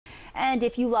And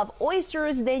if you love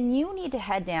oysters, then you need to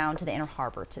head down to the Inner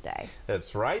Harbor today.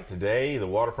 That's right. Today, the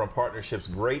Waterfront Partnership's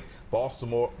great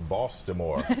Baltimore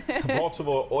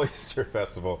Oyster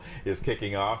Festival is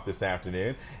kicking off this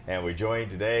afternoon. And we're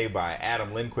joined today by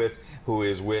Adam Lindquist, who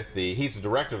is he's the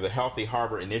director of the Healthy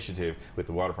Harbor Initiative with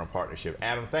the Waterfront Partnership.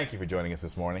 Adam, thank you for joining us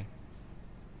this morning.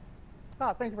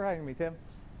 Thank you for having me, Tim.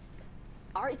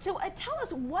 All right, so tell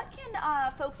us, what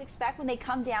can folks expect when they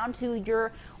come down to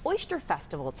your Oyster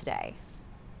Festival today?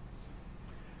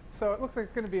 So it looks like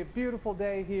it's going to be a beautiful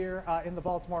day here in the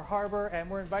Baltimore Harbor, and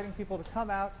we're inviting people to come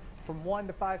out from 1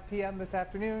 to 5 p.m. this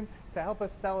afternoon to help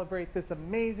us celebrate this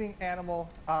amazing animal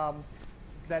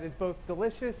that is both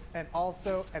delicious and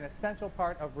also an essential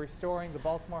part of restoring the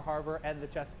Baltimore Harbor and the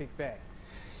Chesapeake Bay.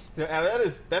 You know,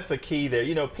 and that's a key there.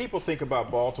 You know, people think about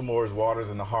Baltimore's waters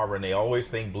in the harbor, and they always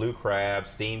think blue crabs,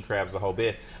 steamed crabs, the whole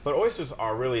bit. But oysters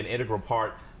are really an integral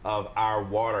part of our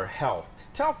water health.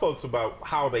 Tell folks about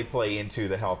how they play into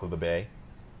the health of the bay.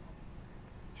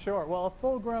 Sure. Well, a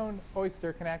full-grown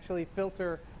oyster can actually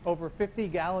filter over 50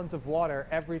 gallons of water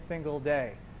every single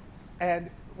day. And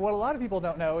what a lot of people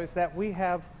don't know is that we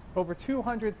have over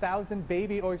 200,000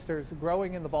 baby oysters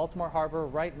growing in the Baltimore Harbor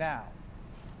right now.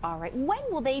 All right. When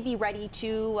will they be ready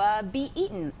to be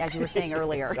eaten, as you were saying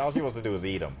earlier? All she wants to do is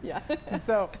eat them. Yeah.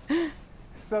 So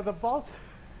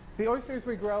the oysters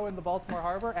we grow in the Baltimore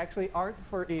Harbor actually aren't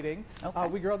for eating. Okay.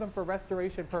 We grow them for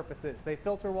restoration purposes. They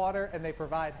filter water and they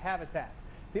provide habitat.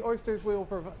 The oysters we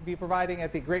will be providing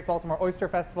at the Great Baltimore Oyster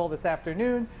Festival this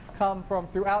afternoon come from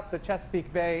throughout the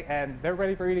Chesapeake Bay, and they're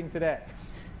ready for eating today.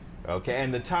 Okay,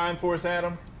 and the time for us,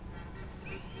 Adam?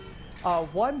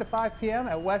 1 to 5 p.m.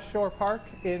 at West Shore Park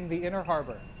in the Inner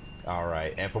Harbor. All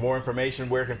right, and for more information,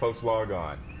 where can folks log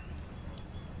on?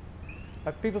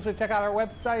 People should check out our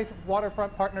website,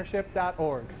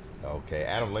 waterfrontpartnership.org. Okay,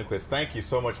 Adam Lindquist, thank you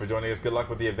so much for joining us. Good luck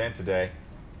with the event today.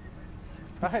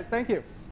 All right, thank you.